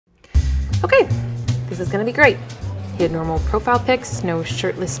Okay, this is gonna be great. Hit normal profile pics, no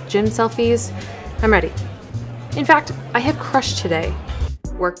shirtless gym selfies. I'm ready. In fact, I have crushed today.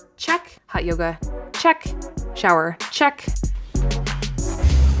 Work, check. Hot yoga, check. Shower, check.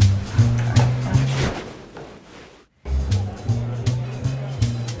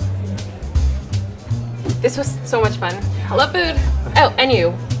 This was so much fun. I love food. Oh, and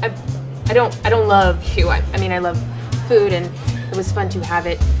you. I don't love you. I mean, I love food, and it was fun to have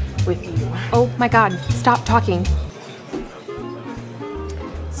it with you. Oh my God, stop talking.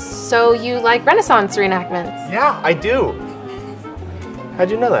 So you like Renaissance reenactments? Yeah, I do.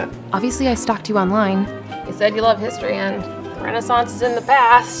 How'd you know that? Obviously, I stalked you online. You said you love history, and Renaissance is in the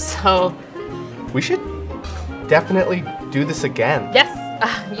past, so. We should definitely do this again. Yes,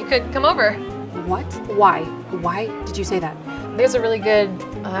 you could come over. What? Why? Why did you say that? There's a really good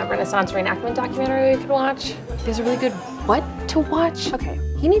Renaissance reenactment documentary we could watch. There's a really good what to watch? Okay,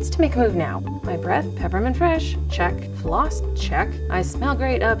 he needs to make a move now. My breath, peppermint fresh, check. Floss, check. I smell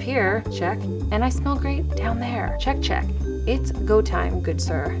great up here, check. And I smell great down there, check, check. It's go time, good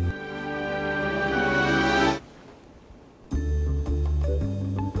sir.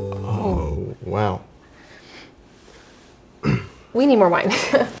 Oh, wow. We need more wine.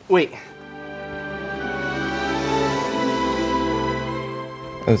 Wait.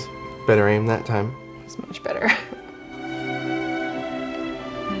 That was better aim that time. It's much better.